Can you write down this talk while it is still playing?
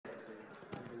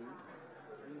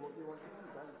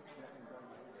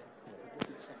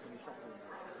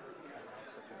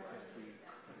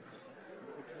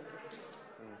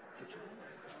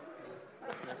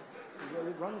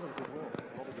runs on goodwill.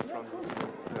 A lot of this runs on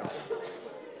goodwill. Yeah.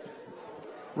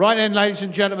 Right then, ladies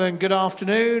and gentlemen, good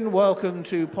afternoon. Welcome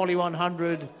to Poly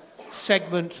 100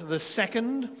 segment the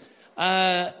second.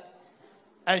 As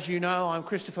you know, I'm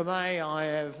Christopher May.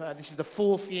 This is the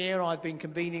fourth year I've been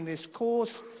convening this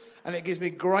course, and it gives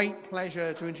me great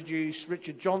pleasure to introduce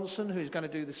Richard Johnson, who's going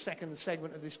to do the second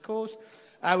segment of this course.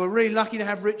 We're really lucky to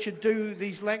have Richard do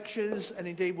these lectures, and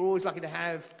indeed we're always lucky to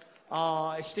have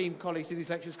our esteemed colleagues do these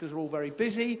lectures because we're all very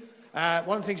busy. One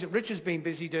of the things that Richard's been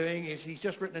busy doing is he's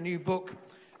just written a new book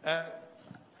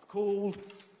called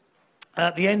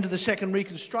The End of the Second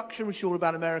Reconstruction, which is all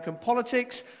about American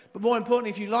politics. But more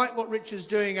importantly, if you like what Richard's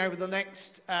doing over the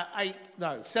next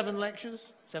seven lectures.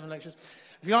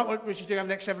 If you like what Richard's doing over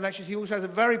the next 7 lectures, he also has a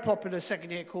very popular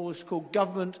second-year course called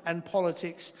Government and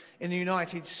Politics in the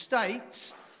United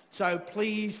States. So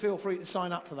please feel free to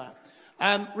sign up for that.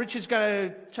 Richard's going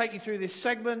to take you through this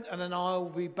segment, and then I'll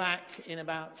be back in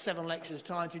about 7 lectures'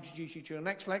 time to introduce you to your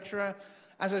next lecturer.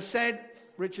 As I said,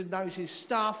 Richard knows his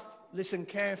stuff. Listen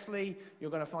carefully.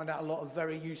 You're going to find out a lot of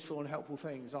very useful and helpful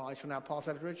things. I shall now pass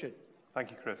over to Richard.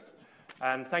 Thank you, Chris.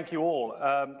 And thank you all.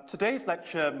 Today's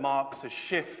lecture marks a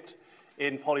shift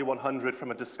in Poly 100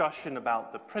 from a discussion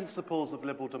about the principles of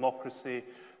liberal democracy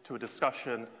to a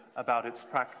discussion about its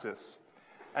practice.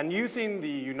 And using the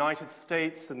United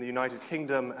States and the United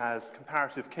Kingdom as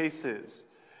comparative cases,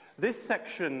 this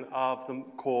section of the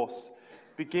course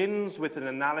begins with an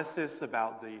analysis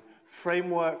about the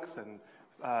frameworks and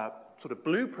sort of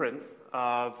blueprint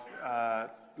of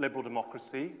liberal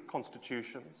democracy,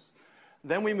 constitutions.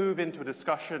 Then we move into a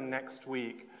discussion next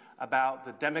week about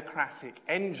the democratic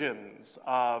engines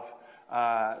of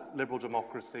liberal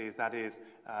democracies, that is,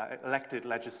 elected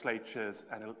legislatures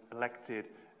and elected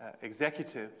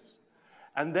executives.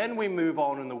 And then we move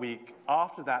on in the week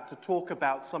after that to talk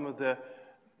about some of the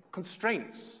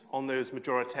constraints on those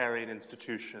majoritarian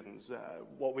institutions,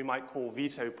 what we might call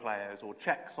veto players or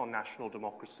checks on national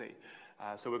democracy.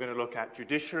 So we're going to look at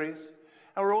judiciaries,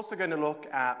 and we're also going to look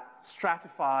at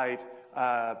stratified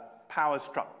power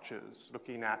structures,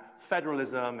 looking at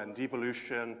federalism and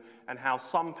devolution, and how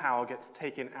some power gets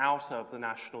taken out of the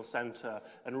national center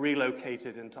and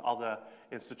relocated into other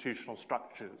institutional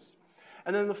structures.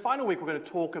 And then in the final week, we're going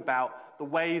to talk about the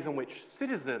ways in which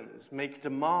citizens make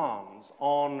demands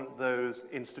on those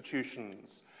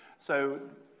institutions. So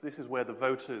this is where the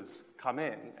voters come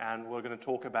in, and we're going to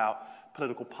talk about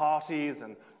political parties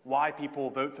and why people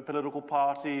vote for political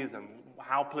parties and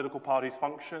how political parties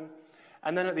function.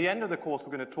 And then at the end of the course,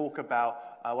 we're going to talk about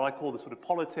what I call the sort of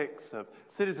politics of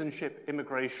citizenship,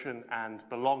 immigration, and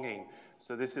belonging.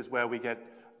 So this is where we get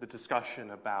the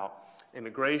discussion about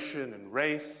immigration and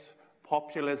race,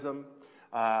 populism,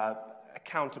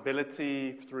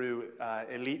 accountability through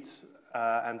elites,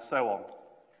 and so on.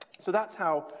 So that's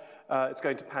how it's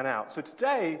going to pan out. So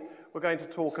today, we're going to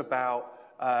talk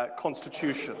about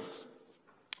constitutions.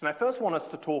 And I first want us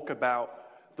to talk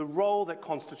about the role that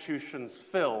constitutions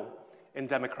fill in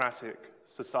democratic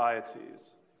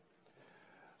societies.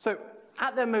 So,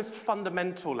 at their most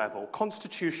fundamental level,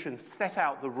 constitutions set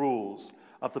out the rules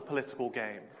of the political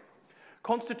game.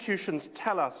 Constitutions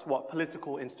tell us what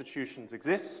political institutions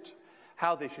exist,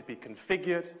 how they should be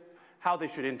configured, how they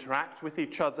should interact with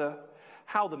each other,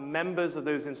 how the members of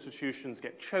those institutions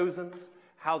get chosen,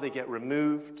 how they get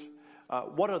removed,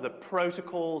 what are the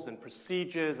protocols and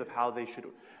procedures of how they should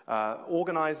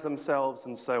organize themselves,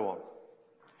 and so on.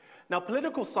 Now,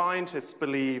 political scientists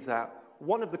believe that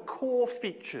one of the core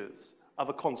features of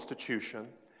a constitution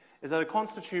is that a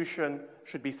constitution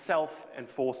should be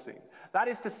self-enforcing. That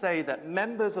is to say that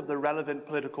members of the relevant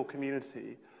political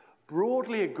community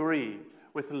broadly agree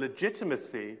with the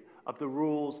legitimacy of the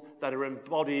rules that are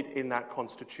embodied in that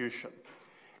constitution.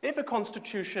 If a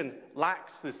constitution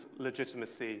lacks this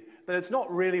legitimacy, then it's not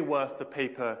really worth the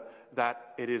paper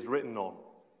that it is written on.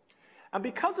 And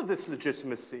because of this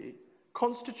legitimacy,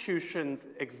 constitutions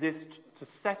exist to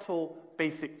settle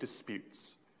basic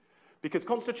disputes, because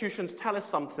constitutions tell us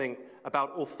something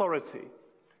about authority,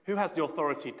 who has the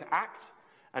authority to act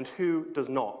and who does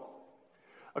not.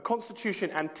 A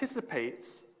constitution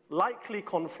anticipates likely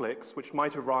conflicts which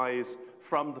might arise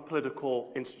from the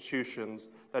political institutions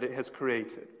that it has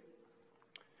created.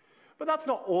 But that's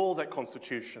not all that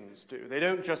constitutions do. They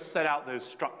don't just set out those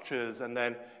structures and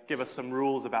then give us some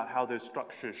rules about how those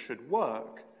structures should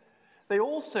work. They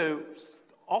also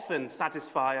often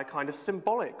satisfy a kind of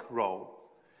symbolic role.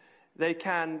 They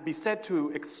can be said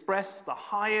to express the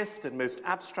highest and most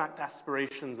abstract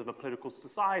aspirations of a political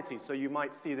society. So you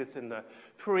might see this in the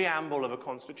preamble of a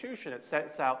constitution. It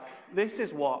sets out, this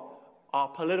is what our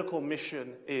political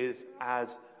mission is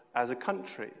as a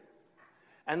country.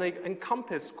 and they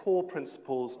encompass core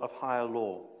principles of higher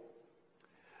law.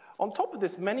 On top of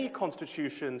this, many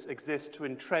constitutions exist to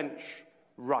entrench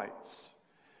rights.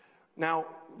 Now,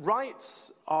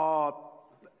 rights are,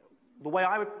 the way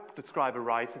I would describe a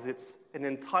right is it's an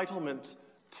entitlement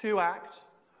to act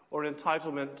or an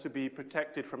entitlement to be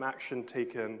protected from action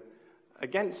taken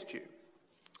against you.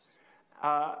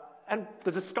 And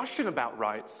the discussion about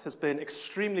rights has been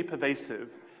extremely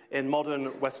pervasive in modern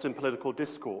Western political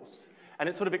discourse, and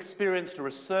it sort of experienced a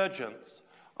resurgence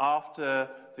after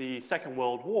the Second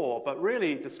World War, but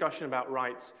really discussion about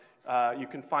rights, you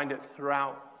can find it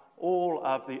throughout all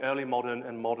of the early modern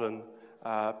and modern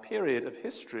period of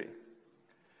history.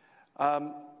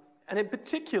 And in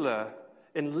particular,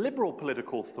 in liberal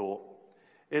political thought,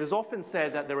 it is often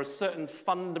said that there are certain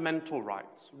fundamental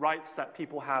rights, rights that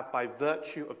people have by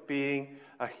virtue of being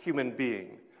a human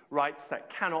being, rights that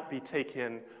cannot be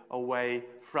taken away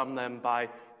from them by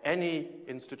any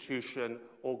institution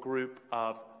or group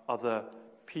of other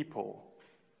people.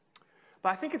 But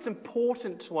I think it's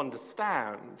important to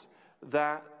understand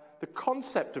that the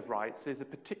concept of rights is a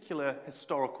particular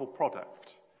historical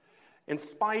product. In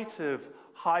spite of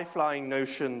high-flying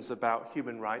notions about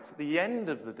human rights, at the end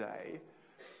of the day,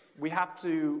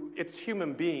 it's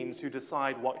human beings who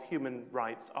decide what human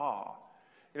rights are.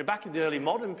 Back in the early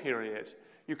modern period,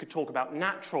 you could talk about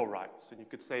natural rights, and you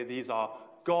could say these are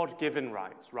God-given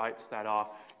rights, rights that are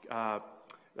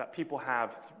that people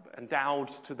have endowed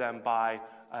to them by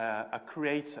a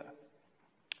creator.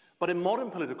 But in modern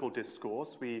political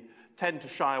discourse, we tend to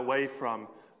shy away from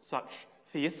such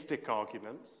theistic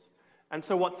arguments, and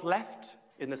so what's left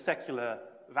in the secular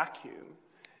vacuum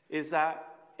is that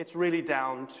it's really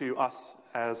down to us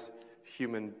as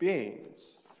human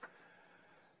beings.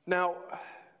 Now,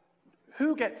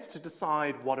 who gets to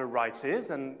decide what a right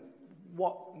is and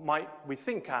what might we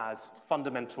think as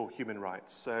fundamental human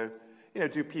rights? So,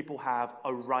 do people have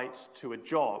a right to a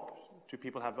job? Do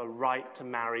people have a right to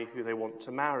marry who they want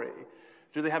to marry?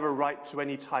 Do they have a right to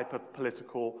any type of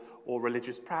political or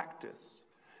religious practice?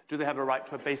 Do they have a right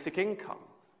to a basic income?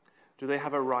 Do they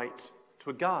have a right to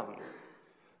a gun?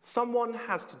 Someone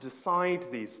has to decide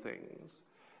these things,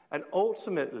 and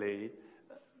ultimately,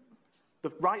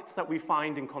 the rights that we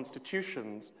find in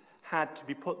constitutions had to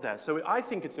be put there. So I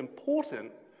think it's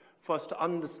important for us to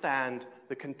understand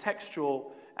the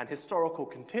contextual and historical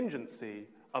contingency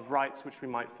of rights which we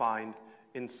might find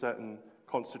in certain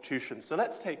constitutions. So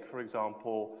let's take, for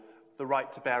example, the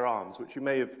right to bear arms, which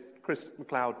Chris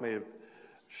MacLeod may have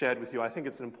shared with you. I think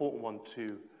it's an important one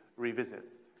to revisit.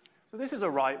 So this is a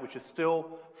right which is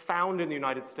still found in the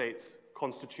United States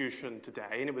Constitution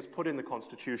today, and it was put in the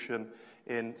Constitution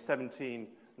in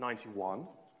 1791.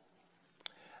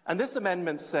 And this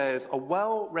amendment says, a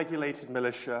well-regulated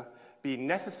militia being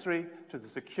necessary to the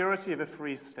security of a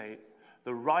free state,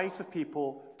 the right of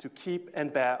people to keep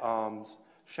and bear arms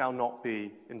shall not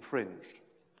be infringed.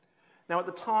 Now, at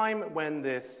the time when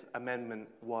this amendment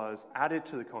was added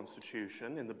to the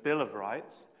Constitution in the Bill of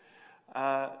Rights,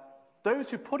 those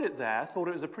who put it there thought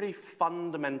it was a pretty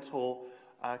fundamental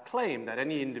claim that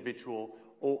any individual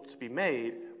ought to be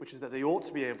made, which is that they ought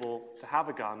to be able to have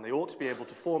a gun, they ought to be able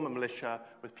to form a militia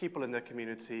with people in their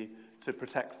community to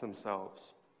protect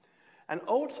themselves. And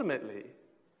ultimately,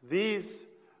 the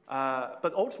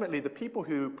people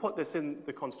who put this in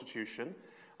the Constitution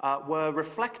were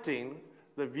reflecting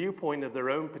the viewpoint of their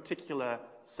own particular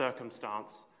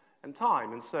circumstance and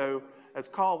time. And so, as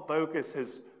Carl Bogus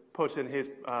has put in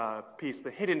his piece, The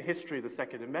Hidden History of the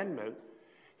Second Amendment,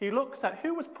 he looks at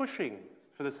who was pushing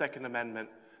for the Second Amendment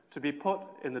to be put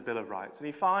in the Bill of Rights. And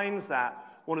he finds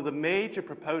that one of the major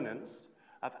proponents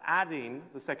of adding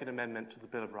the Second Amendment to the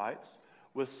Bill of Rights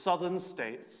was southern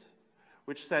states,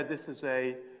 which said this is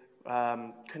a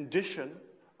condition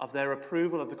of their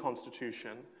approval of the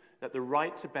Constitution, that the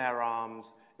right to bear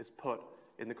arms is put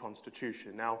in the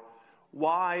Constitution. Now,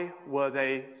 why were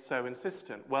they so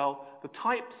insistent? Well, the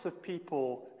types of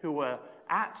people who were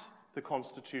at the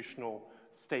constitutional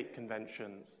state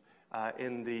conventions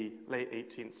in the late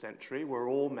 18th century were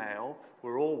all male,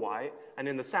 were all white, and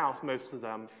in the South, most of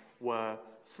them were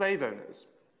slave owners.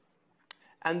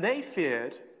 And they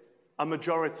feared a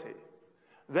majority.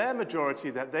 Their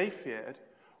majority that they feared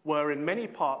were in many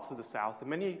parts of the South, in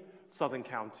many southern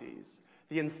counties,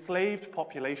 the enslaved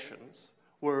populations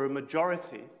were a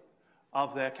majority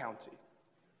of their county.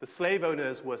 The slave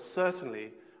owners were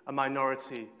certainly a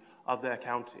minority of their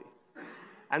county.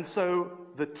 And so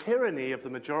the tyranny of the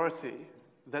majority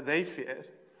that they feared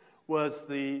was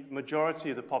the majority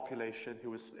of the population who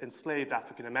was enslaved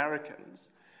African Americans.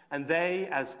 And they,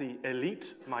 as the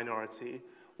elite minority,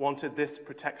 wanted this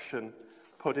protection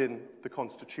put in the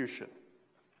Constitution.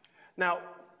 Now,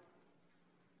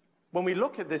 when we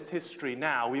look at this history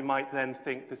now, we might then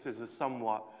think this is a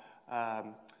somewhat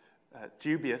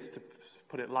dubious, to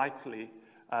put it lightly,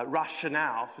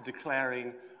 rationale for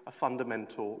declaring a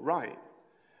fundamental right.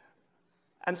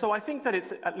 And so I think that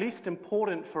it's at least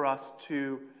important for us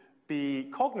to be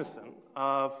cognizant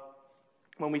of,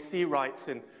 when we see rights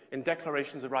in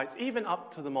declarations of rights, even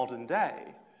up to the modern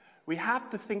day, we have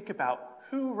to think about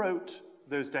who wrote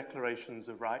those declarations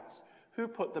of rights, who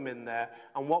put them in there,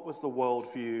 and what was the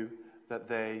worldview that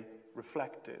they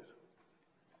reflected.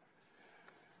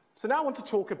 So now I want to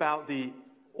talk about the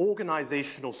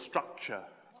organizational structure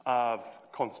of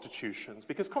constitutions,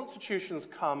 because constitutions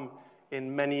come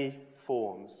in many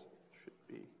forms.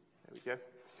 There we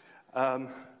go.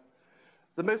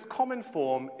 The most common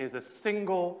form is a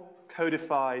single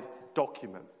codified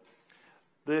document.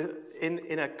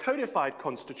 In a codified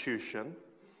constitution,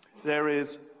 there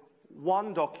is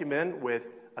one document with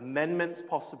amendments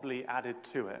possibly added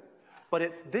to it, but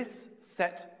it's this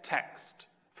set text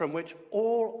from which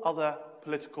all other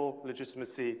political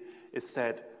legitimacy is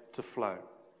said to flow.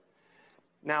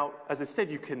 Now, as I said,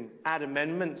 you can add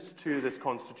amendments to this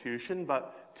constitution,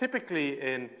 but typically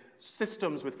in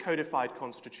systems with codified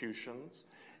constitutions,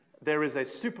 there is a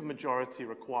supermajority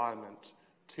requirement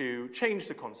to change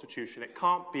the constitution. It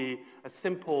can't be a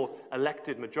simple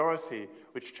elected majority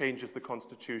which changes the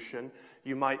constitution.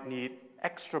 You might need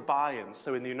extra buy-in.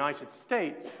 So in the United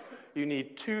States, you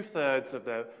need 2/3 of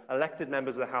the elected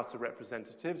members of the House of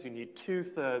Representatives, you need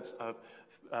 2/3 of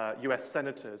US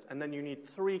senators, and then you need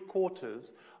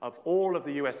 3/4 of all of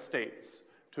the US states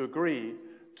to agree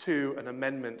to an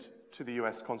amendment to the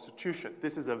US Constitution.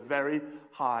 This is a very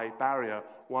high barrier,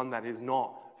 one that is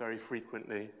not very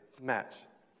frequently met.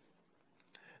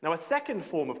 Now, a second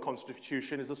form of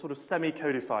constitution is a sort of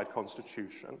semi-codified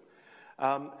constitution.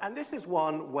 And this is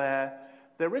one where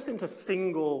there isn't a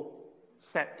single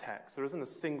set text, there isn't a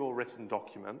single written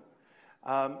document,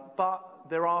 but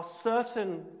there are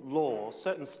certain laws,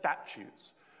 certain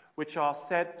statutes, which are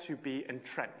said to be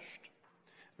entrenched.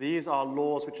 These are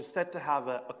laws which are said to have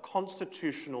a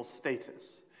constitutional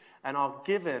status and are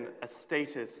given a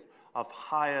status of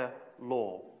higher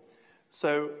law.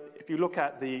 So if you look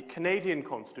at the Canadian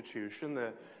Constitution,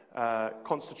 the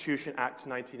Constitution Act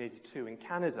 1982 in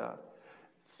Canada,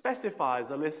 specifies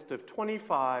a list of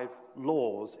 25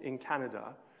 laws in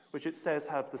Canada which it says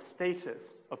have the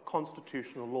status of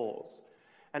constitutional laws.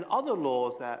 And other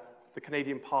laws that the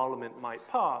Canadian Parliament might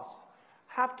pass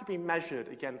have to be measured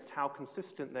against how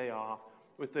consistent they are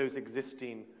with those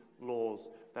existing laws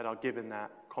that are given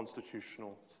that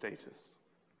constitutional status.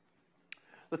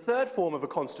 The third form of a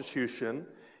constitution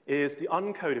is the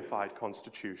uncodified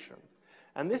constitution.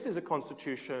 And this is a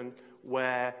constitution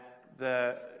where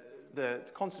the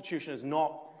constitution is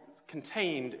not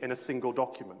contained in a single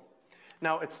document.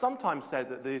 Now, it's sometimes said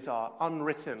that these are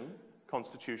unwritten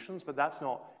constitutions, but that's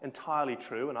not entirely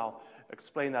true, and I'll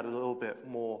explain that a little bit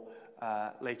more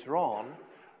later on.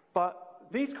 But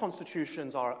these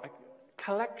constitutions are a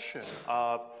collection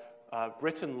of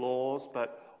written laws,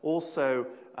 but also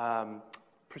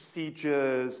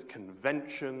procedures,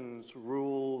 conventions,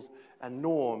 rules, and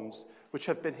norms, which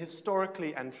have been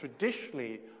historically and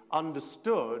traditionally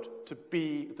understood to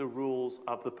be the rules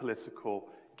of the political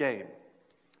game.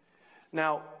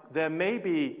 Now, there may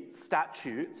be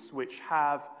statutes which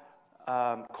have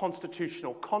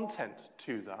constitutional content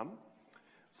to them.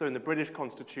 So in the British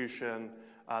Constitution,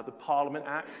 the Parliament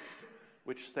Acts,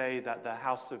 which say that the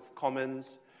House of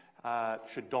Commons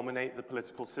should dominate the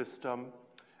political system,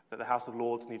 that the House of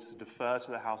Lords needs to defer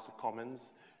to the House of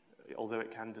Commons, although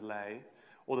it can delay,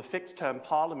 or the Fixed Term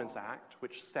Parliaments Act,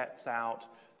 which sets out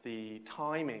the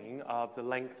timing of the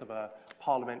length of a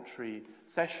parliamentary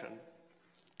session.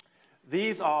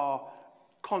 These are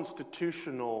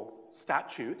constitutional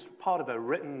statutes, part of a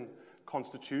written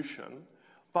constitution,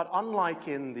 but unlike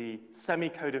in the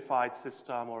semi-codified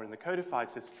system or in the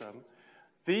codified system,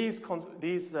 these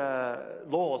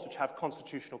laws which have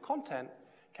constitutional content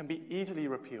can be easily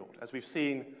repealed, as we've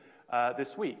seen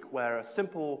this week, where a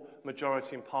simple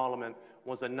majority in Parliament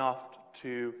was enough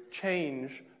to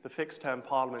change the Fixed Term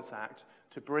Parliaments Act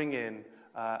to bring in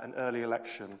an early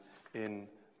election in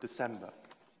December.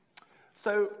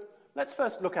 So let's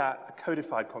first look at a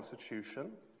codified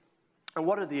constitution, and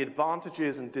what are the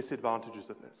advantages and disadvantages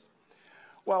of this?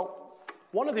 Well,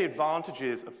 one of the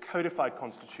advantages of codified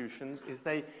constitutions is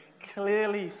they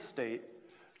clearly state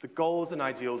the goals and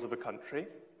ideals of a country.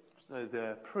 So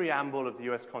the preamble of the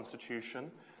US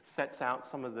Constitution sets out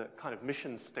some of the kind of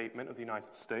mission statement of the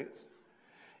United States.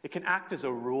 It can act as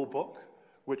a rule book,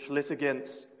 which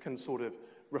litigants can sort of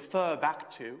refer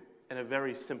back to in a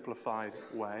very simplified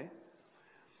way.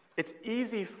 It's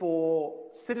easy for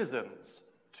citizens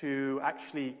to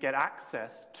actually get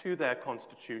access to their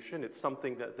constitution. It's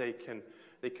something that they can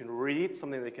read,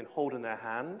 something they can hold in their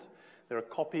hand. There are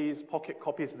copies, pocket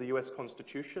copies of the US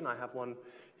Constitution. I have one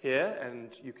here,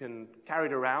 and you can carry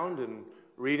it around and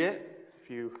read it if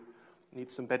you need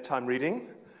some bedtime reading.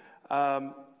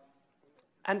 And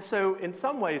so in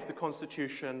some ways, the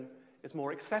Constitution is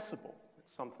more accessible.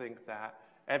 It's something that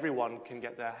everyone can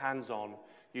get their hands on.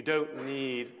 You don't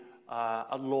need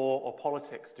a law or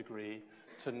politics degree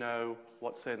to know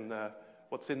what's in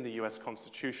the US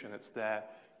Constitution. It's there,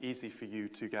 easy for you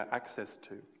to get access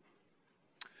to.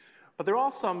 But there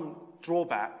are some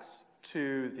drawbacks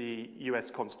to the US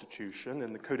Constitution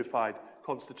and the codified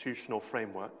constitutional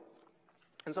framework.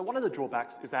 And so one of the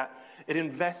drawbacks is that it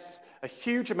invests a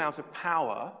huge amount of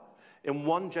power in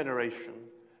one generation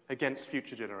against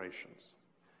future generations.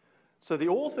 So the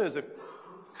authors of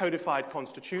codified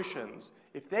constitutions,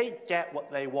 if they get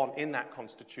what they want in that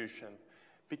constitution,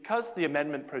 because the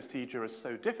amendment procedure is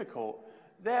so difficult,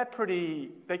 they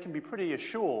can be pretty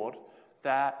assured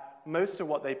that most of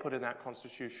what they put in that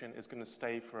constitution is going to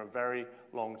stay for a very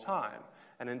long time.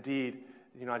 And indeed,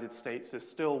 the United States is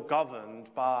still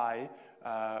governed by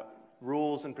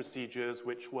rules and procedures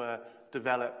which were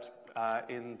developed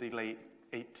in the late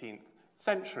 18th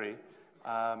century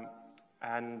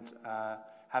and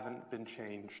haven't been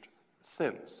changed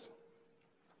since.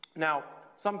 Now,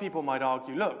 some people might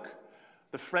argue, look,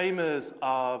 the framers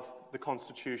of the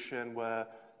Constitution were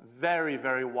very,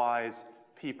 very wise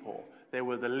people. They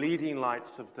were the leading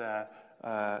lights of their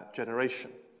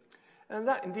generation. And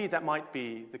that, indeed, that might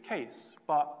be the case,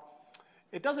 but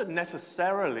it doesn't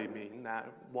necessarily mean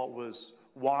that what was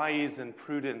wise and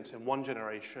prudent in one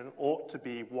generation ought to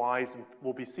be wise and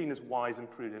will be seen as wise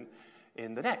and prudent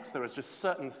in the next. There are just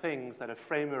certain things that a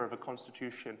framer of a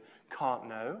constitution can't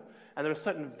know, and there are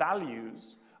certain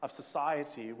values of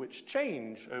society which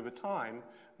change over time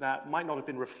that might not have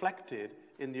been reflected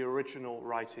in the original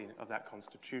writing of that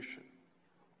constitution.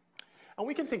 And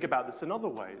we can think about this in other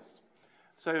ways.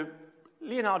 So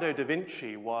Leonardo da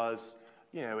Vinci was,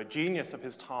 a genius of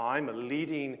his time, a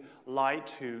leading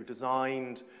light who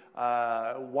designed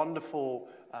wonderful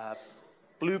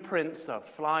blueprints of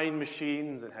flying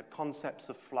machines and had concepts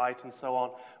of flight and so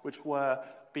on, which were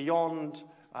beyond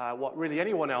what really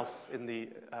anyone else in the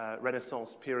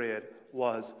Renaissance period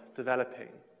was developing.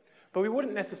 But we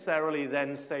wouldn't necessarily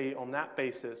then say on that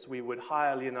basis we would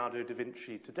hire Leonardo da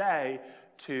Vinci today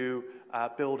to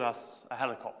build us a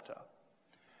helicopter.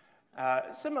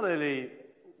 Similarly,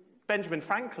 Benjamin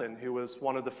Franklin, who was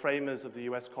one of the framers of the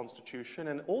US Constitution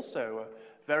and also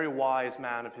a very wise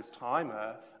man of his time,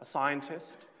 a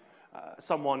scientist,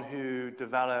 someone who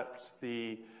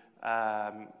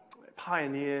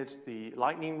pioneered the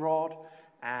lightning rod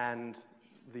and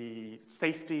the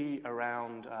safety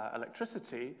around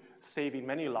electricity, saving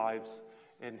many lives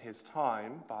in his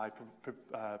time by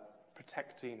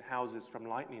protecting houses from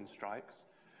lightning strikes.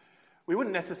 We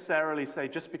wouldn't necessarily say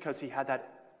just because he had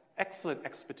that excellent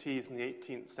expertise in the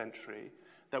 18th century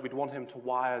that we'd want him to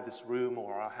wire this room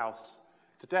or our house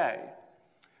today.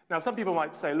 Now, some people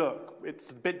might say, look, it's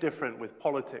a bit different with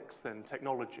politics than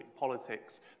technology.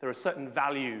 Politics, there are certain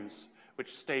values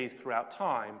which stay throughout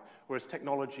time, whereas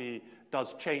technology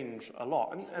does change a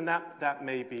lot, and that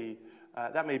may be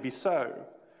so.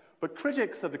 But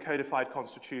critics of the codified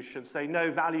constitution say,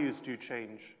 no, values do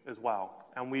change as well,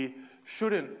 and we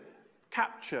shouldn't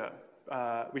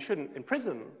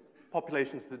imprison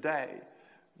populations today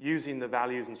using the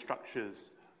values and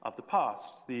structures of the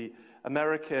past. The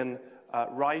American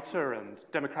writer and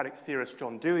democratic theorist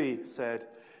John Dewey said,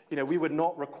 we would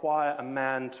not require a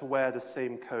man to wear the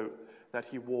same coat that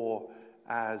he wore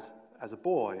as a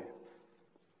boy.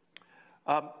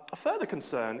 A further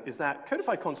concern is that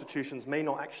codified constitutions may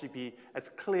not actually be as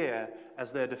clear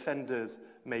as their defenders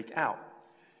make out.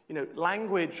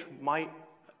 Language might,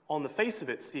 on the face of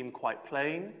it, seem quite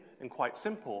plain and quite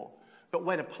simple, but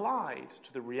when applied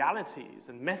to the realities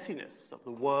and messiness of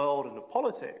the world and of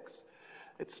politics,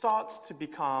 it starts to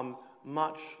become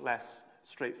much less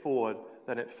straightforward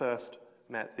than it first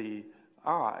met the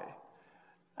eye.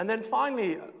 And then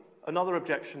finally, another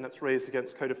objection that's raised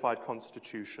against codified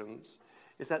constitutions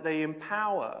is that they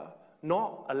empower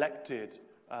not elected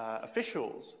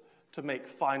officials to make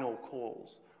final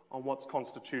calls on what's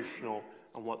constitutional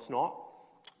and what's not,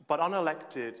 but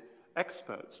unelected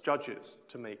experts, judges,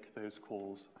 to make those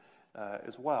calls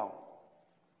as well.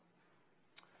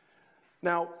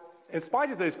 Now, in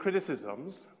spite of those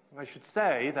criticisms, I should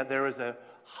say that there is a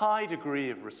high degree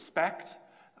of respect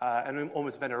and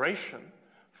almost veneration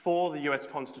for the US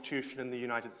Constitution in the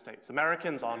United States.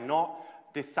 Americans are not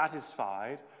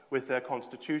dissatisfied with their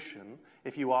Constitution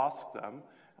if you ask them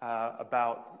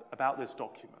about this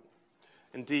document.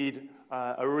 Indeed,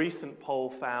 a recent poll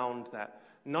found that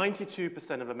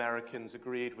 92% of Americans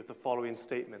agreed with the following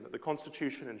statement, that the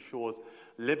Constitution ensures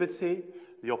liberty,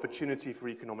 the opportunity for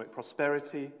economic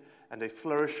prosperity, and a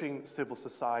flourishing civil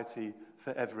society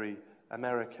for every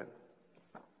American.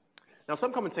 Now,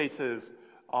 some commentators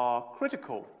are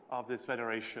critical of this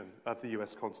veneration of the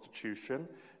US Constitution.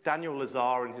 Daniel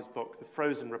Lazar, in his book, The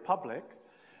Frozen Republic,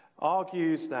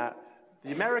 argues that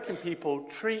the American people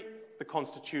treat the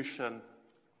Constitution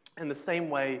in the same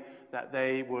way that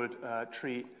they would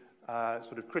treat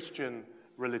sort of Christian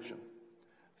religion.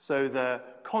 So the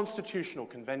Constitutional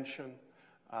Convention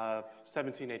of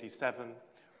 1787,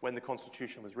 when the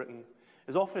Constitution was written,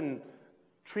 is often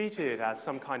treated as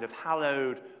some kind of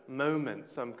hallowed moment,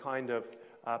 some kind of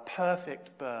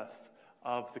perfect birth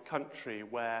of the country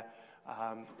where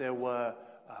there were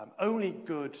only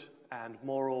good and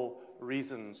moral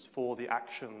reasons for the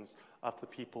actions of the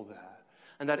people there.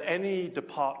 And that any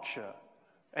departure,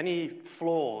 any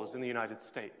flaws in the United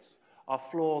States are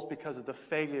flaws because of the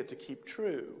failure to keep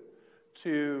true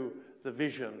to the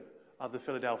vision of the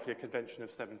Philadelphia Convention of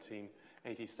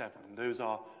 1787. Those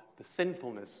are the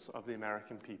sinfulness of the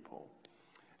American people.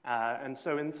 And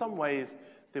so in some ways,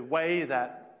 the way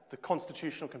that the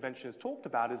Constitutional Convention is talked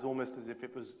about is almost as if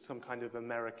it was some kind of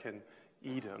American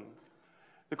Eden.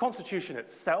 The Constitution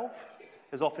itself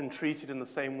is often treated in the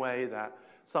same way that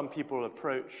some people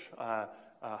approach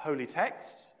holy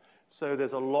texts. So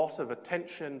there's a lot of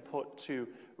attention put to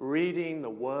reading the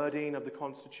wording of the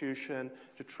Constitution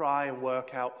to try and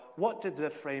work out what did the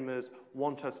framers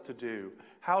want us to do?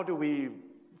 How do we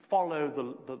follow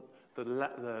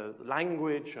the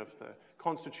language of the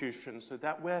Constitution so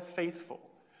that we're faithful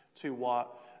to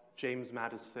what James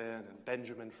Madison and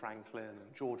Benjamin Franklin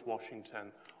and George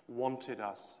Washington wanted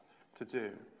us to do?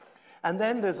 And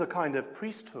then there's a kind of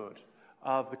priesthood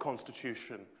of the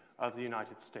Constitution of the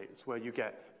United States, where you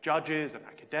get judges and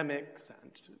academics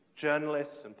and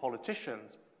journalists and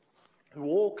politicians who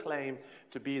all claim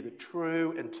to be the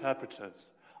true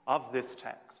interpreters of this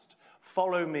text.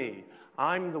 Follow me.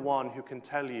 I'm the one who can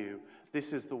tell you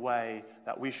this is the way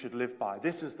that we should live by.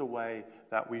 This is the way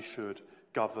that we should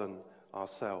govern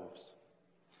ourselves.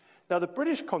 Now, the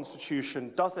British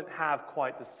Constitution doesn't have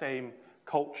quite the same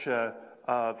culture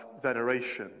of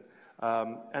veneration.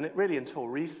 And it really, until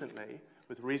recently,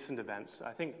 with recent events,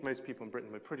 I think most people in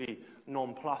Britain were pretty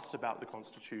nonplussed about the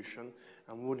Constitution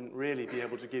and wouldn't really be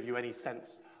able to give you any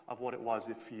sense of what it was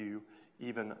if you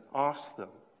even asked them.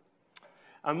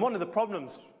 And one of the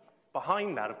problems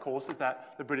behind that, of course, is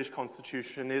that the British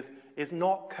Constitution is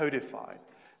not codified.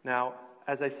 Now,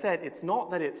 as I said, it's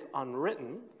not that it's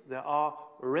unwritten. There are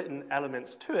written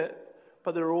elements to it,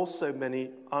 but there are also many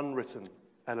unwritten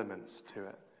elements to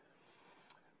it.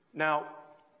 Now,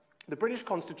 the British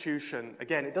Constitution,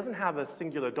 again, it doesn't have a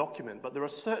singular document, but there are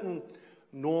certain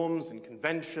norms and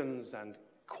conventions and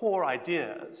core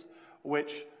ideas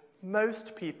which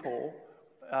most people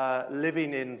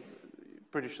living in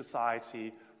British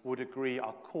society would agree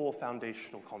are core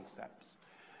foundational concepts.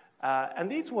 And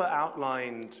these were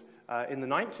outlined in the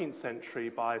 19th century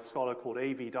by a scholar called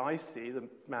A.V. Dicey, the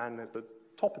man at the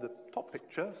top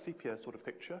picture, sepia sort of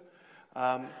picture.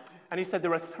 And he said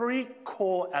there are three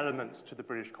core elements to the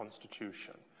British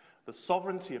Constitution: the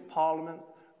sovereignty of Parliament,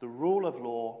 the rule of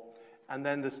law, and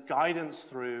then this guidance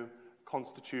through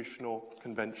constitutional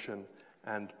convention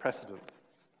and precedent.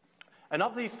 And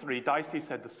of these three, Dicey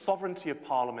said the sovereignty of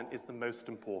Parliament is the most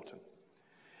important.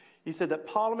 He said that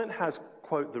Parliament has,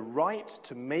 quote, the right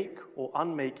to make or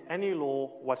unmake any law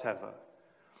whatever,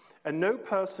 and no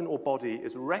person or body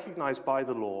is recognized by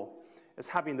the law as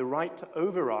having the right to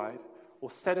override or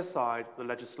set aside the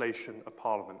legislation of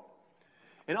Parliament.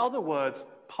 In other words,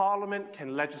 Parliament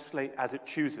can legislate as it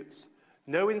chooses.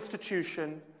 No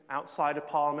institution outside of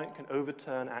Parliament can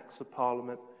overturn acts of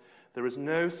Parliament. There is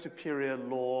no superior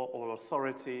law or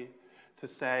authority to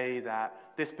say that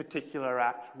this particular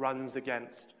act runs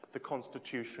against the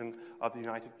Constitution of the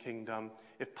United Kingdom.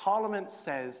 If Parliament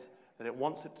says that it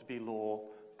wants it to be law,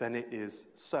 then it is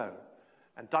so.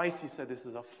 And Dicey said this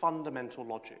is a fundamental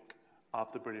logic of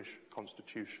the British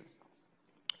Constitution.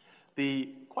 The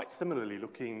quite similarly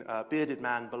looking bearded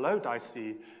man below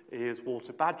Dicey is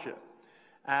Walter Bagehot.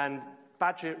 And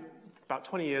Bagehot, about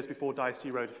 20 years before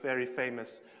Dicey, wrote a very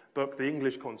famous book, The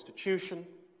English Constitution.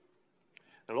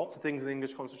 There are lots of things in the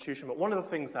English Constitution, but one of the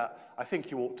things that I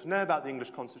think you ought to know about the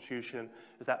English Constitution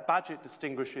is that Bagehot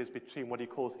distinguishes between what he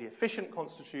calls the efficient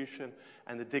Constitution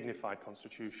and the dignified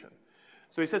Constitution.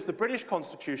 So he says the British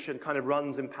Constitution kind of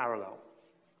runs in parallel.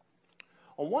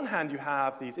 On one hand, you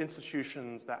have these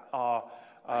institutions that are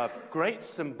of great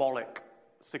symbolic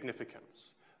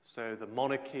significance. So the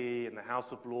monarchy and the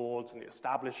House of Lords and the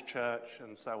established church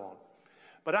and so on.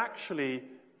 But actually,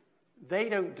 they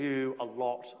don't do a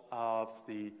lot of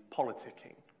the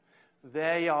politicking.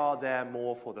 They are there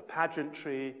more for the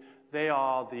pageantry. They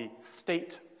are the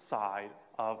state side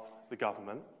of the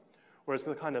government, whereas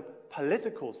the kind of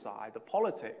political side, the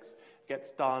politics,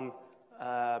 gets done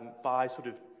by sort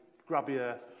of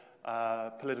grubbier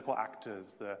political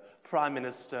actors, the Prime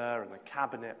Minister and the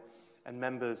Cabinet and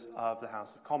members of the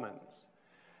House of Commons.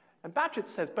 And Bagehot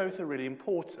says both are really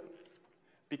important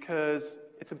because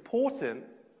it's important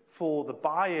for the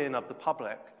buy-in of the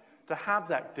public to have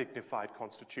that dignified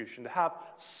constitution, to have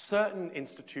certain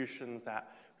institutions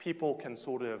that people can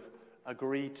sort of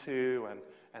agree to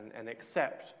and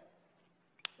accept,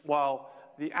 while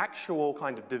the actual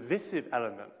kind of divisive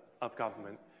element of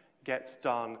government gets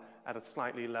done at a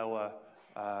slightly lower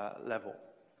level.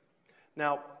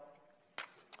 Now,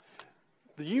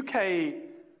 the UK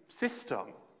system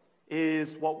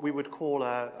is what we would call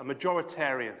a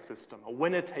majoritarian system, a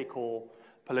winner-take-all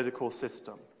political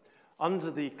system.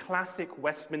 Under the classic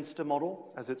Westminster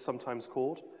model, as it's sometimes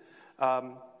called,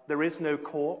 there is no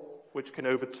court which can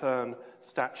overturn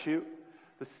statute.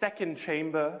 The second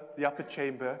chamber, the upper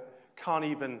chamber, can't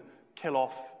even kill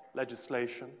off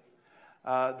legislation.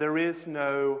 There is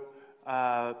no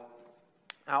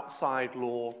outside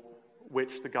law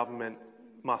which the government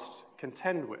must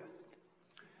contend with.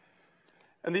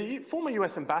 And the former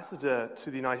US ambassador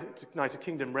to the United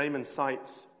Kingdom, Raymond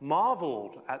Seitz,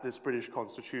 marveled at this British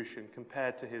constitution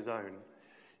compared to his own.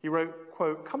 He wrote,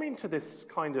 quote, coming from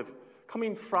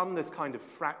this kind of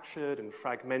fractured and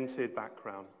fragmented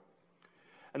background,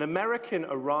 an American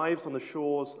arrives on the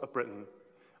shores of Britain,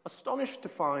 astonished to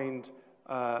find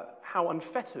how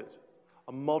unfettered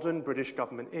a modern British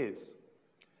government is.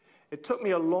 It took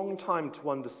me a long time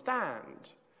to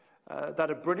understand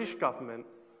that a British government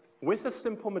with a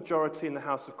simple majority in the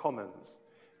House of Commons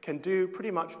can do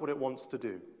pretty much what it wants to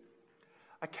do.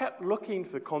 I kept looking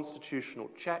for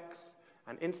constitutional checks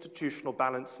and institutional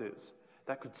balances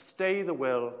that could stay the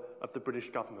will of the British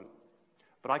government,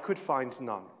 but I could find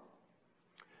none.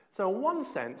 So in one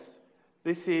sense,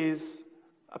 this is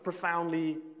a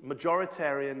profoundly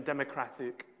majoritarian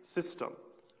democratic system.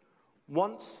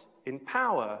 Once in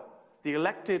power, the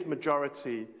elected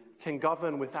majority can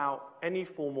govern without any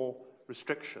formal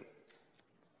restriction.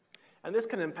 And this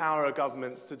can empower a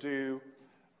government to do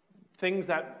things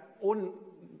that wouldn't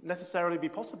necessarily be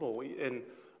possible in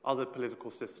other political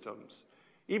systems.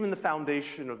 Even the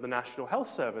foundation of the National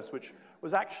Health Service, which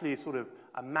was actually sort of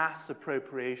a mass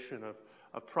appropriation of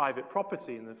private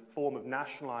property in the form of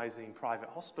nationalizing private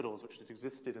hospitals, which had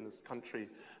existed in this country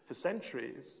for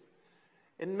centuries.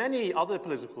 In many other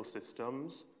political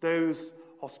systems, those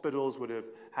hospitals would have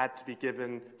had to be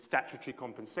given statutory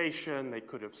compensation. They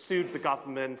could have sued the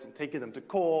government and taken them to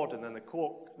court, and then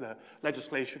the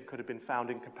legislation could have been found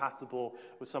incompatible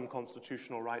with some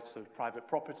constitutional rights of private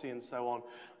property and so on.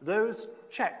 Those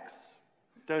checks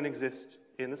don't exist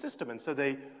in the system, and so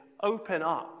they open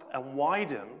up and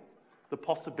widen the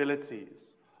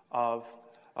possibilities of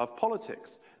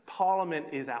politics. Parliament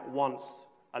is at once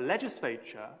a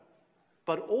legislature,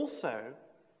 but also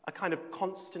a kind of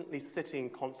constantly sitting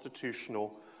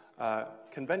constitutional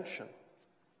convention.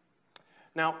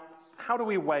 Now, how do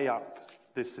we weigh up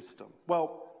this system?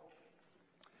 Well,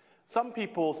 some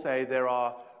people say there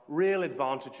are real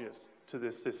advantages to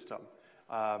this system.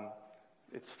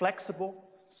 It's flexible,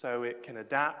 so it can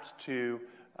adapt to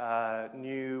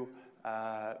new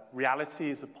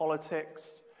realities of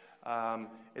politics.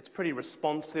 It's pretty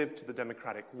responsive to the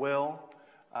democratic will.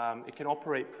 It can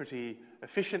operate pretty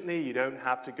efficiently. You don't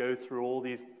have to go through all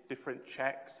these different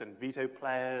checks and veto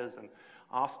players and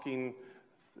asking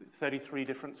 33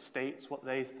 different states what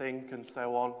they think and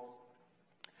so on.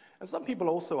 And some people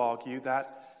also argue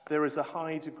that there is a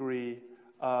high degree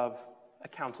of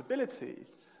accountability.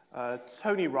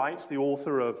 Tony Wright, the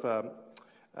author of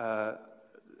a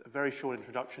very short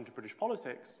introduction to British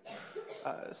politics,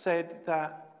 said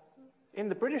that in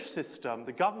the British system,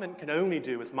 the government can only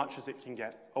do as much as it can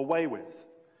get away with.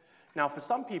 Now, for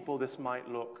some people, this might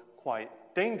look quite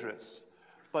dangerous,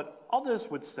 but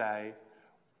others would say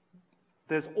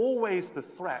there's always the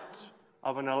threat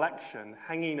of an election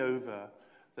hanging over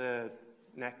the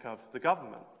neck of the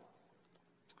government.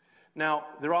 Now,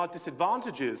 there are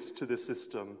disadvantages to this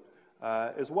system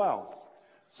as well.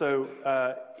 So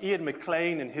Ian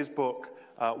McLean, in his book,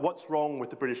 What's Wrong with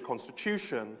the British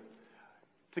Constitution,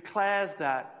 declares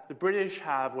that the British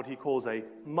have what he calls a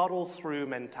muddle-through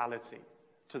mentality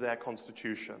to their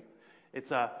constitution.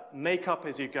 It's a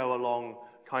make-up-as-you-go-along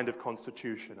kind of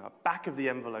constitution, a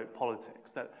back-of-the-envelope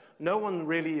politics, that no one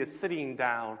really is sitting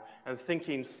down and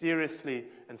thinking seriously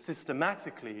and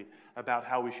systematically about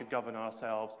how we should govern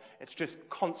ourselves. It's just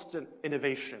constant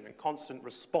innovation and constant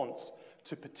response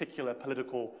to particular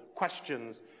political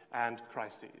questions and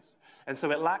crises. And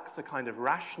so it lacks a kind of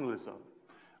rationalism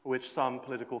which some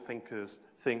political thinkers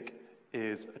think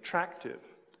is attractive.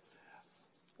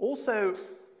 Also,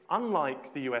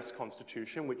 unlike the US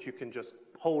Constitution, which you can just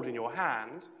hold in your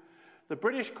hand, the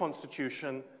British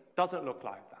Constitution doesn't look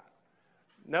like that.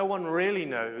 No one really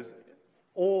knows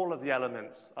all of the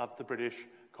elements of the British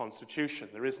Constitution.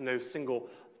 There is no single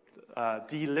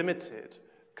delimited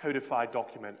codified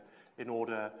document in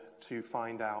order to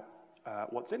find out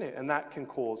what's in it, and that can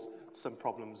cause some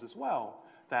problems as well.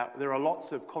 That there are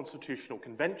lots of constitutional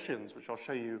conventions, which I'll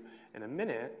show you in a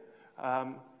minute,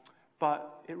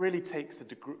 but it really takes a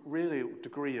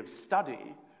degree of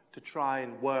study to try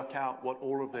and work out what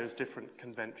all of those different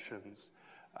conventions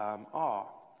are.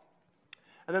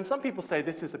 And then some people say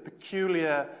this is a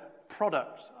peculiar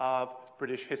product of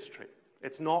British history.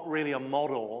 It's not really a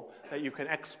model that you can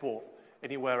export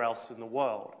anywhere else in the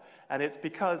world. And it's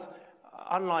because,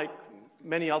 unlike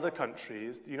many other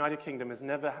countries, the United Kingdom has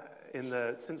never,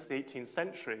 since the 18th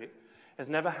century, has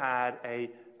never had a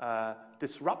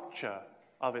disrupture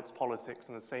of its politics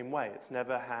in the same way. It's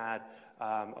never had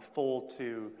a fall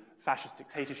to fascist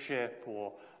dictatorship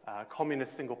or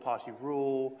communist single-party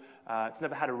rule. It's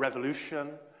never had a revolution.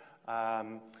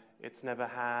 It's never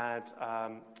had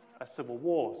a civil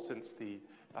war since the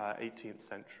 18th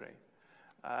century.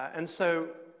 And so,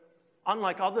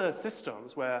 unlike other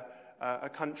systems where a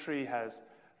country has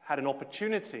had an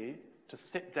opportunity to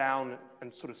sit down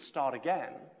and sort of start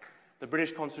again, the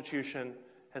British Constitution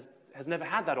has never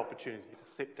had that opportunity to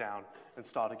sit down and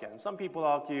start again. Some people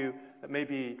argue that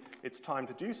maybe it's time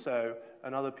to do so,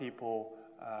 and other people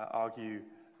argue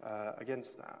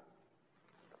against that.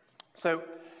 So,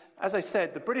 as I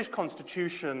said, the British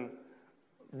Constitution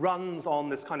runs on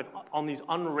this on these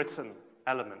unwritten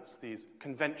elements, these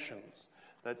conventions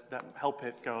that help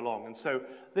it go along. And so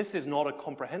this is not a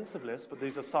comprehensive list, but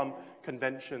these are some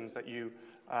conventions that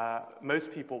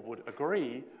most people would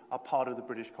agree are part of the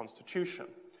British Constitution.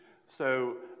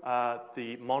 So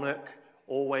the monarch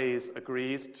always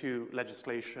agrees to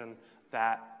legislation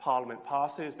that Parliament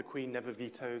passes. The Queen never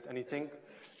vetoes anything.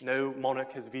 No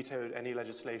monarch has vetoed any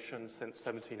legislation since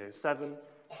 1707.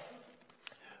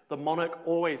 The monarch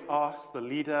always asks the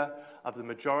leader of the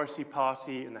majority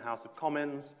party in the House of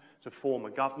Commons to form a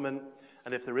government,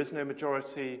 and if there is no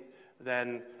majority,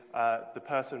 then the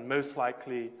person most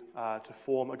likely to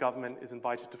form a government is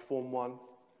invited to form one.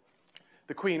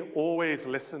 The Queen always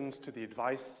listens to the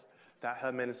advice that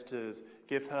her ministers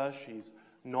give her. She's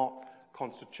not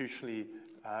constitutionally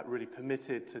really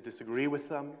permitted to disagree with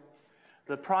them.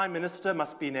 The Prime Minister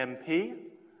must be an MP,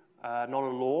 not a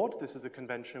Lord. This is a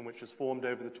convention which was formed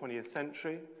over the 20th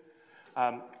century.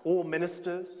 All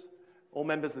ministers, all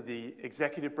members of the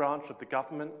executive branch of the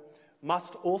government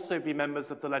must also be members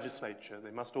of the legislature.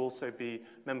 They must also be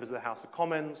members of the House of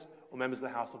Commons or members of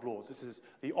the House of Lords. This is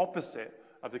the opposite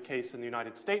of the case in the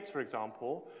United States, for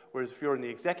example, whereas if you're in the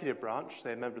executive branch,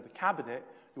 say a member of the cabinet,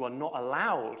 you are not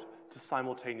allowed to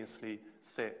simultaneously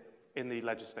sit in the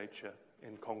legislature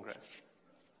in Congress.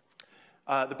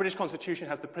 The British Constitution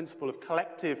has the principle of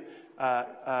collective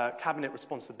cabinet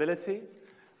responsibility.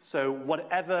 So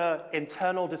whatever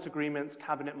internal disagreements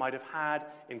cabinet might have had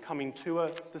in coming to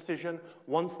a decision,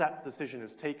 once that decision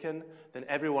is taken, then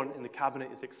everyone in the cabinet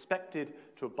is expected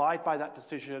to abide by that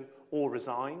decision or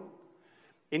resign.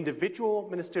 Individual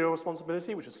ministerial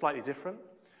responsibility, which is slightly different,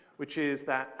 which is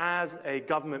that as a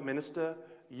government minister,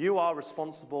 you are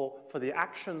responsible for the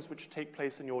actions which take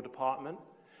place in your department.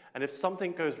 And if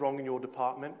something goes wrong in your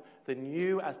department, then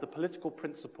you, as the political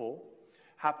principal,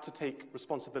 have to take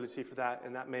responsibility for that,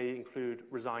 and that may include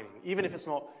resigning. Even if it's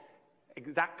not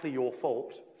exactly your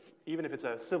fault, even if it's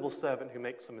a civil servant who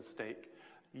makes a mistake,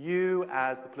 you,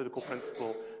 as the political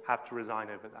principal, have to resign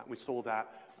over that. We saw that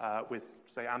with,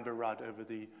 say, Amber Rudd over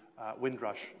the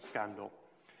Windrush scandal.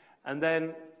 And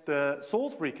then the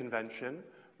Salisbury Convention,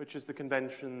 which is the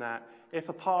convention that if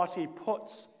a party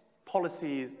puts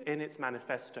policies in its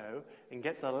manifesto and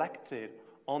gets elected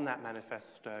on that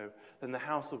manifesto, then the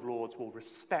House of Lords will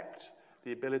respect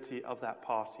the ability of that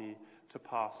party to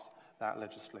pass that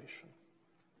legislation.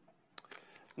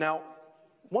 Now,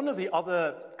 one of the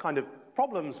other kind of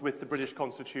problems with the British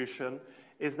Constitution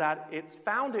is that it's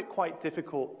found it quite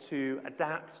difficult to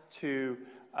adapt to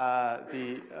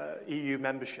EU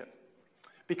membership,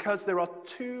 because there are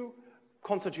two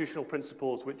constitutional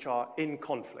principles which are in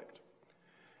conflict.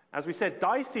 As we said,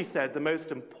 Dicey said the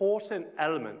most important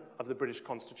element of the British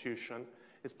Constitution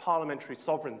is parliamentary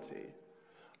sovereignty,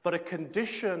 but a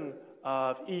condition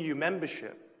of EU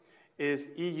membership is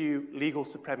EU legal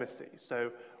supremacy.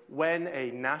 So when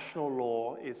a national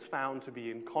law is found to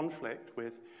be in conflict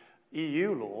with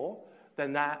EU law,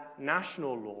 then that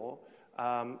national law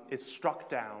is struck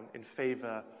down in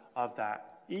favor of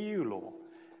that EU law.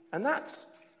 And that's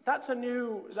a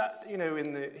new,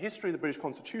 in the history of the British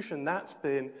Constitution, that's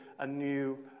been a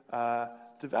new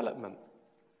development.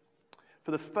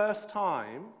 For the first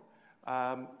time,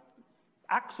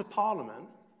 Acts of Parliament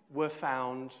were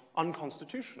found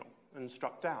unconstitutional and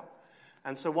struck down.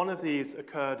 And so one of these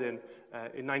occurred in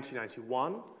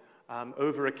 1991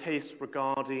 over a case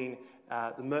regarding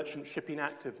the Merchant Shipping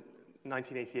Act of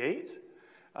 1988.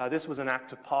 This was an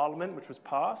Act of Parliament which was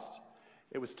passed.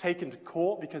 It was taken to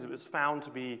court because it was found to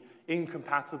be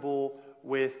incompatible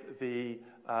with the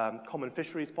common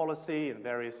fisheries policy and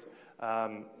various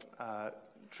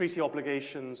treaty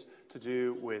obligations to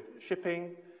do with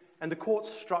shipping. And the court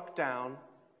struck down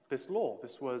this law.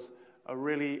 This was a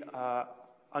really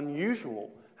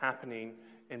unusual happening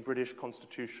in British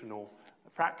constitutional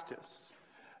practice.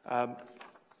 And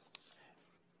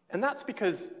that's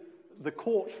because the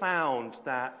court found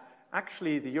that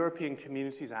actually the European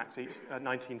Communities Act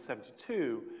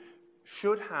 1972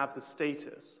 should have the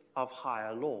status of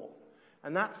higher law.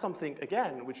 And that's something,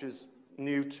 again, which is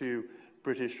new to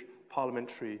British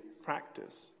parliamentary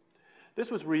practice. This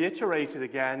was reiterated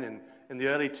again in the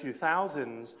early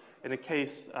 2000s in a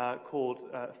case called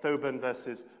Thoburn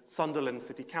versus Sunderland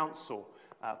City Council,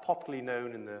 popularly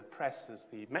known in the press as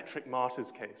the Metric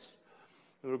Martyrs case.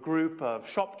 There were a group of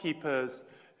shopkeepers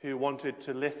who wanted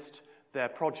to list their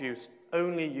produce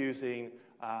only using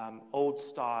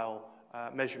old-style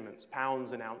measurements,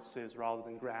 pounds and ounces rather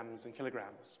than grams and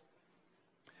kilograms.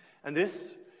 And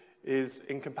this is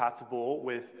incompatible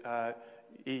with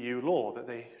EU law, that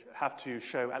they have to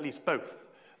show at least both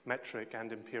metric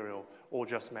and imperial, or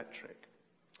just metric.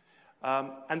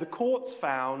 And the courts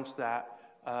found that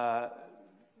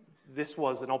this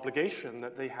was an obligation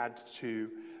that they had to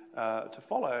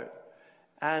follow.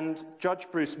 And Judge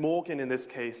Bruce Morgan, in this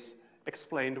case,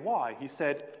 explained why. He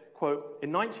said, quote,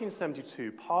 "In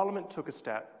 1972, Parliament took a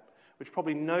step which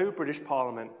probably no British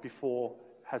Parliament before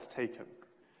has taken.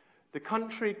 The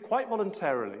country, quite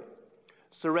voluntarily,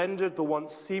 surrendered the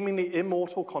once seemingly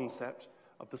immortal concept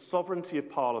of the sovereignty of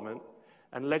Parliament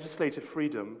and legislative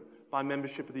freedom by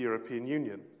membership of the European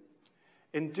Union.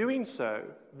 In doing so,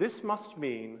 this must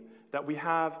mean that we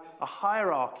have a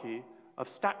hierarchy of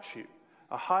statute,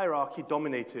 a hierarchy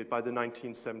dominated by the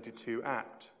 1972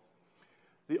 Act.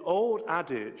 The old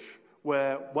adage,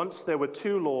 where once there were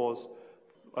two laws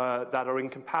that are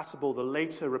incompatible, the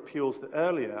later repeals the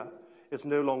earlier, is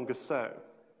no longer so.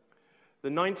 The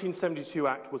 1972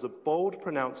 Act was a bold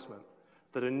pronouncement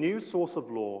that a new source of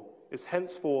law is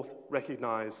henceforth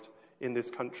recognized in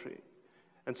this country.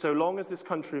 And so long as this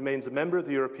country remains a member of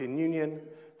the European Union,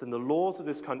 then the laws of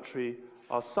this country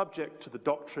are subject to the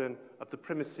doctrine of the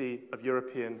primacy of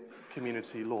European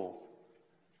community law."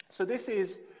 So this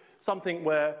is something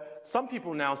where some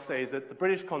people now say that the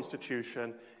British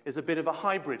Constitution is a bit of a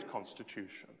hybrid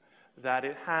constitution, that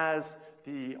it has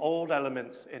the old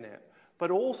elements in it,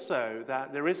 but also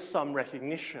that there is some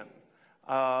recognition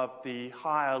of the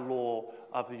higher law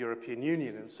of the European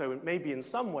Union. And so maybe in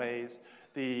some ways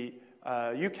the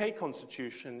UK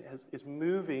Constitution is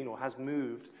moving or has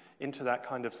moved into that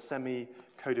kind of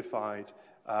semi-codified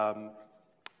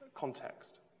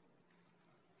context.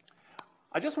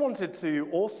 I just wanted to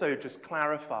also just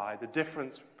clarify the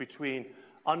difference between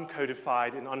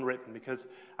uncodified and unwritten, because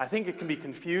I think it can be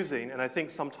confusing, and I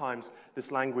think sometimes this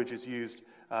language is used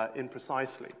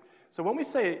imprecisely. So when we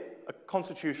say a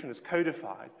constitution is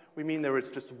codified, we mean there is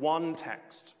just one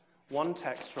text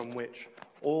from which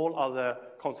all other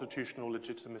constitutional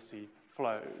legitimacy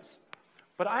flows.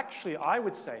 But actually, I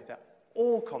would say that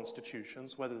all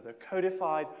constitutions, whether they're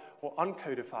codified or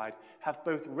uncodified, have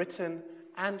both written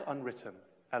and unwritten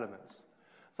elements.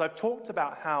 So I've talked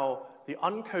about how the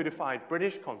uncodified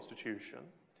British Constitution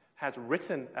has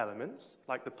written elements,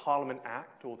 like the Parliament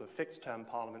Act or the Fixed Term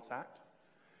Parliaments Act.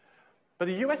 But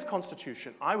the US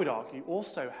Constitution, I would argue,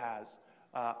 also has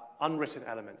unwritten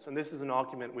elements. And this is an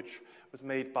argument which was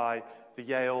made by the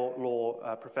Yale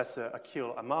law professor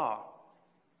Akhil Amar.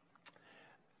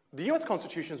 The US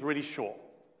Constitution is really short,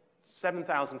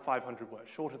 7,500 words,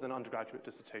 shorter than an undergraduate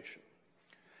dissertation.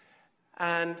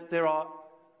 And there are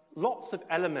lots of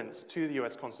elements to the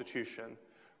US Constitution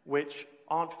which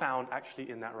aren't found actually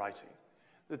in that writing.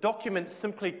 The document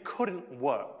simply couldn't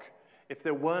work if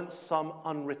there weren't some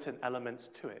unwritten elements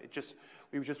to it.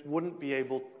 The US just wouldn't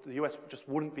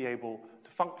be able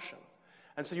to function.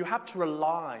 And so you have to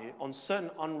rely on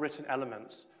certain unwritten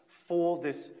elements for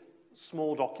this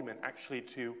small document actually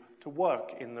to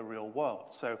work in the real world.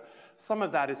 So some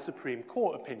of that is Supreme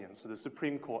Court opinion. So the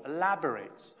Supreme Court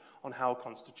elaborates on how a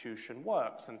constitution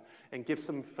works and gives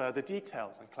some further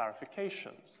details and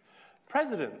clarifications.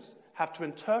 Presidents have to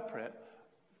interpret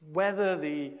whether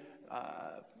the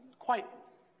quite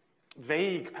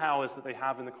vague powers that they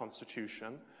have in the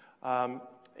Constitution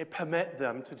permit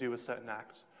them to do a certain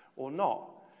act or not.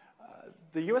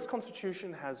 The US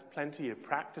Constitution has plenty of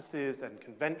practices and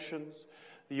conventions.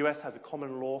 The US has a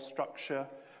common law structure.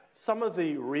 Some of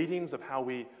the readings of how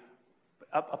we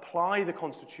apply the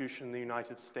Constitution in the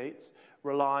United States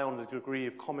rely on a degree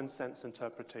of common sense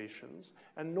interpretations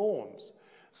and norms.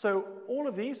 So all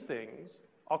of these things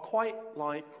are quite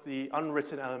like the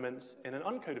unwritten elements in an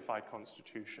uncodified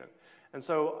Constitution. And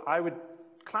so I would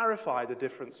clarify the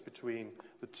difference between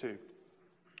the two.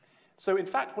 So in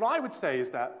fact, what I would say is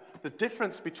that the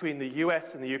difference between the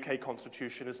US and the UK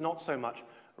Constitution is not so much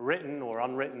written or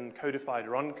unwritten, codified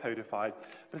or uncodified,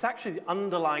 but it's actually the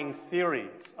underlying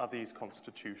theories of these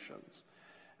constitutions.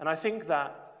 And I think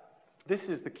that this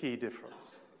is the key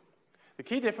difference. The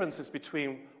key difference is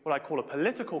between what I call a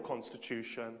political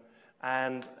constitution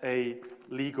and a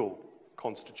legal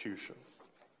constitution.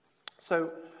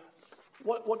 So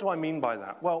what do I mean by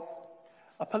that? Well,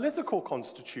 a political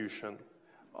constitution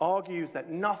argues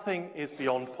that nothing is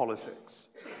beyond politics.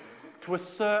 To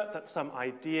assert that some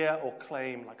idea or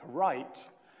claim, like a right,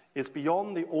 is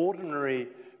beyond the ordinary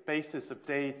basis of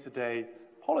day-to-day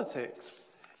politics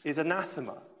is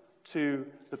anathema to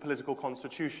the political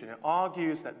constitution. It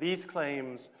argues that these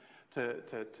claims to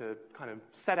kind of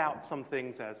set out some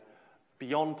things as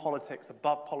beyond politics,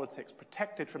 above politics,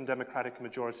 protected from democratic and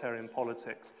majoritarian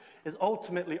politics, is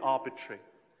ultimately arbitrary.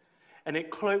 And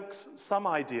it cloaks some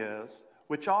ideas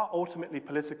which are ultimately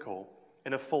political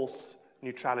in a false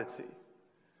neutrality.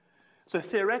 So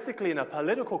theoretically, in a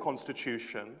political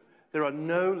constitution, there are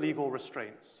no legal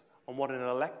restraints on what an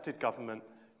elected government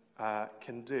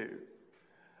can do.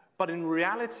 But in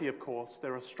reality, of course,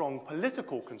 there are strong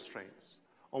political constraints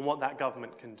on what that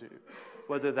government can do,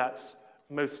 whether that's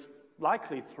most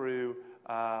likely through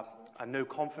a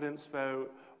no-confidence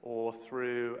vote or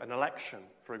through an election,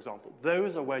 for example.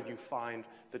 Those are where you find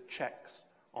the checks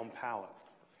on power.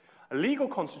 A legal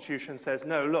constitution says,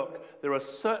 no, look, there are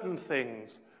certain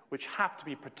things which have to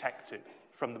be protected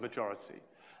from the majority.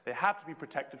 They have to be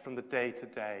protected from the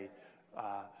day-to-day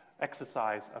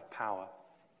exercise of power.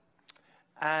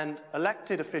 And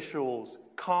elected officials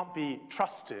can't be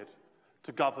trusted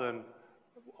to govern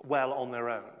well on their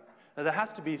own. Now, there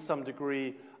has to be some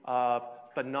degree of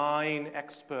benign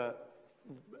expert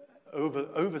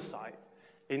oversight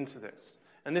into this.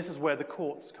 And this is where the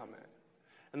courts come in.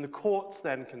 And the courts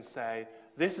then can say,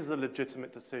 this is a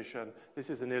legitimate decision, this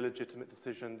is an illegitimate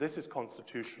decision, this is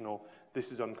constitutional,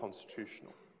 this is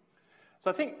unconstitutional. So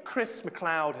I think Chris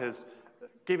MacLeod has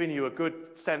given you a good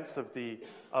sense of the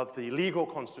legal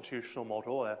constitutional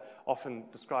model, often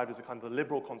described as a kind of the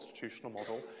liberal constitutional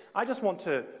model. I just want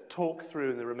to talk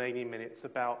through in the remaining minutes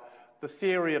about the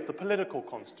theory of the political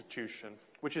constitution,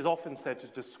 which is often said to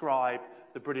describe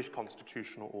the British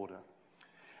constitutional order.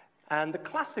 And the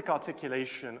classic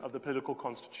articulation of the political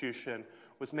constitution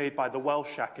was made by the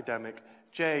Welsh academic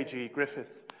J.G.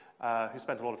 Griffith, who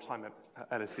spent a lot of time at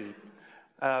LSE.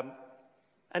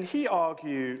 And he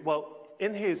argued, well,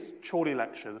 in his Chorley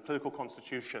lecture, The Political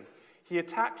Constitution, he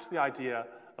attacked the idea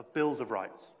of bills of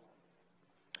rights.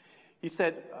 He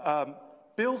said,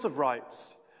 bills of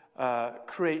rights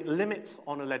create limits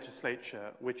on a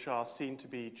legislature which are seen to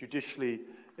be judicially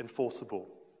enforceable.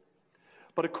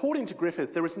 But according to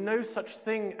Griffith, there is no such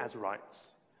thing as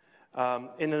rights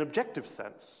in an objective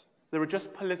sense. There are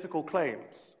just political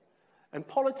claims. And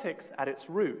politics, at its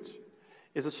root,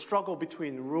 is a struggle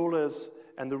between the rulers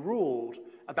and the ruled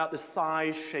about the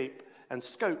size, shape, and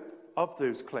scope of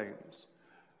those claims.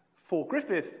 For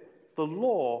Griffith, the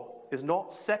law is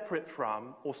not separate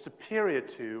from or superior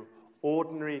to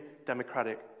ordinary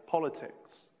democratic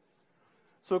politics.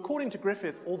 So according to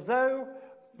Griffith, although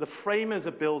the framers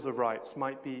of bills of rights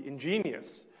might be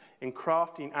ingenious in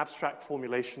crafting abstract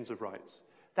formulations of rights,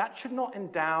 that should not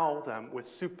endow them with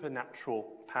supernatural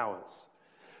powers.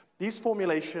 These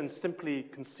formulations simply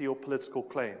conceal political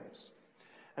claims.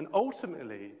 And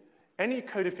ultimately, any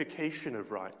codification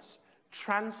of rights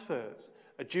transfers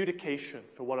adjudication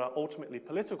for what are ultimately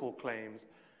political claims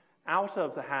out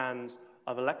of the hands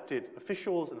of elected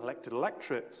officials and elected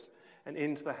electorates and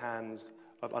into the hands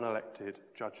of unelected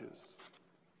judges.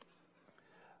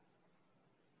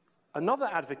 Another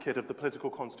advocate of the political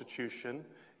constitution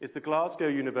is the Glasgow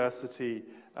University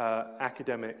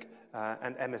academic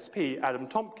and MSP, Adam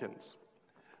Tomkins.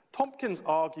 Tomkins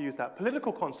argues that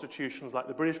political constitutions like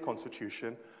the British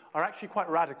Constitution are actually quite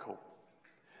radical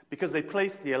because they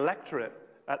place the electorate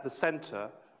at the centre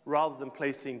rather than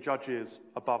placing judges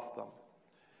above them.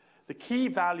 The key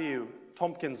value,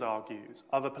 Tomkins argues,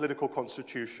 of a political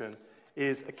constitution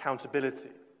is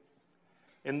accountability.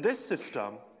 In this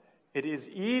system, it is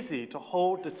easy to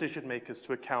hold decision makers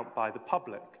to account by the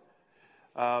public.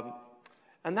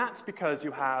 And that's because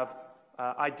you have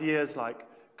ideas like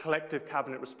collective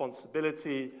cabinet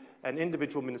responsibility and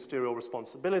individual ministerial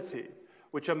responsibility,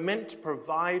 which are meant to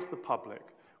provide the public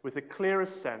with a clearer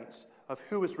sense of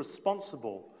who is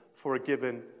responsible for a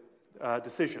given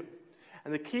decision.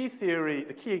 And the key theory,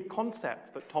 the key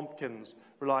concept that Tomkins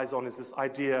relies on is this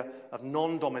idea of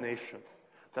non-domination,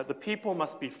 that the people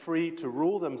must be free to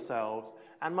rule themselves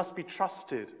and must be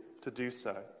trusted to do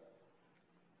so.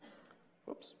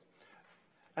 Oops.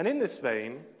 And in this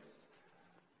vein,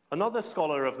 another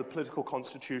scholar of the political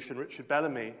constitution, Richard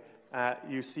Bellamy at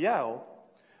UCL,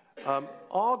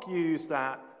 argues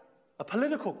that a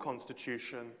political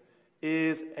constitution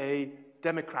is a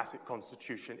democratic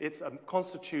constitution. It's a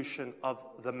constitution of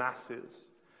the masses.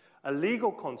 A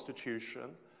legal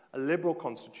constitution, a liberal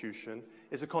constitution,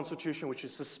 is a constitution which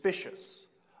is suspicious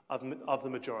of the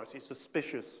majority,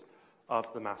 suspicious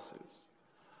of the masses.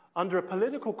 Under a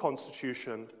political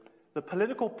constitution, the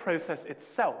political process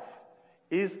itself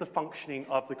is the functioning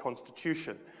of the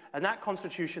constitution. And that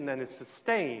constitution then is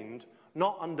sustained,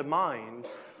 not undermined,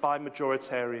 by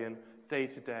majoritarian,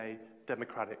 day-to-day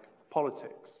democratic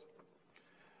politics.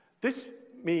 This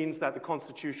means that the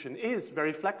constitution is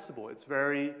very flexible. It's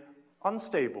very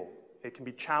unstable. It can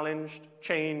be challenged,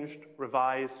 changed,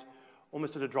 revised,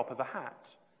 almost at a drop of a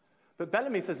hat. But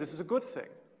Bellamy says this is a good thing.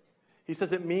 He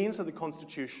says it means that the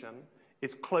Constitution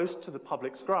is close to the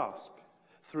public's grasp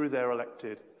through their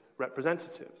elected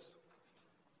representatives.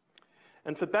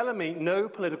 And for Bellamy, no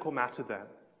political matter then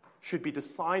should be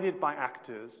decided by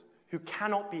actors who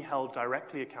cannot be held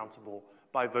directly accountable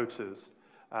by voters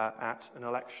at an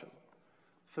election.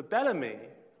 For Bellamy,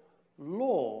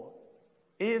 law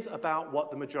is about what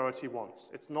the majority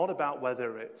wants. It's not about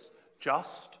whether it's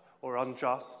just or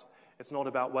unjust. It's not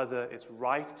about whether it's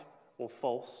right or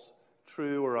false,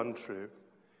 true or untrue.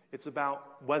 It's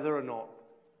about whether or not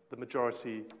the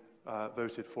majority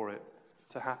voted for it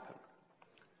to happen.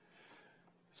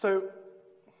 So,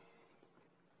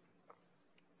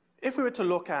 if we were to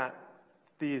look at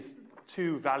these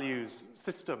two values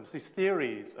systems, these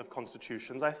theories of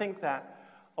constitutions, I think that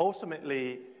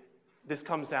ultimately this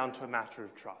comes down to a matter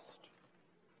of trust.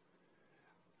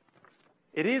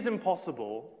 It is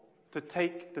impossible to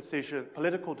take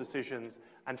political decisions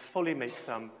and fully make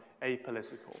them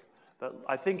apolitical. But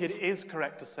I think it is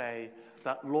correct to say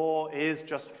that law is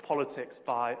just politics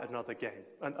by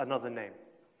another name.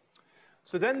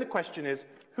 So then the question is,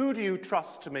 who do you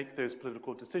trust to make those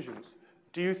political decisions?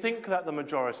 Do you think that the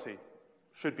majority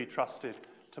should be trusted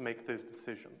to make those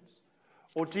decisions?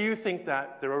 Or do you think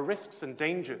that there are risks and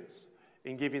dangers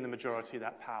in giving the majority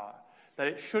that power? That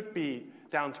it should be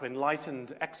down to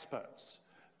enlightened experts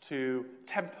to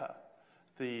temper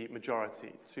the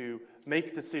majority, to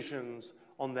make decisions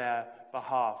on their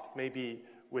behalf, maybe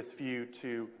with view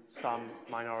to some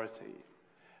minority.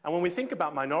 And when we think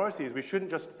about minorities, we shouldn't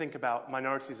just think about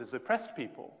minorities as oppressed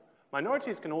people.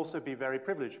 Minorities can also be very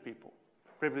privileged people.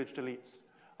 Privileged elites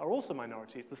are also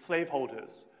minorities. The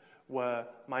slaveholders were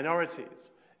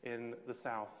minorities in the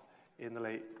South in the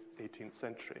late 18th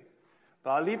century.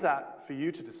 But I'll leave that for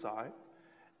you to decide.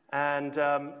 And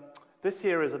this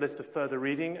here is a list of further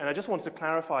reading. And I just wanted to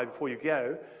clarify before you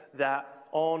go that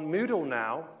on Moodle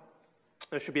now,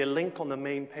 there should be a link on the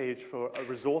main page for a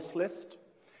resource list.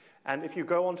 And if you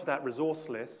go onto that resource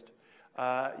list,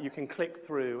 you can click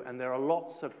through, and there are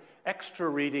lots of extra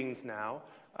readings now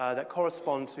that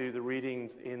correspond to the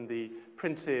readings in the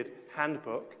printed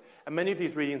handbook. And many of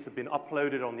these readings have been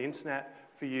uploaded on the internet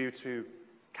for you to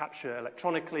capture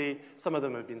electronically. Some of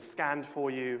them have been scanned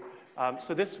for you.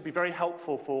 So this would be very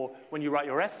helpful for when you write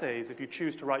your essays, if you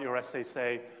choose to write your essay,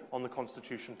 say, on the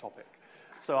Constitution topic.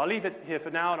 So I'll leave it here for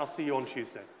now, and I'll see you on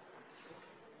Tuesday.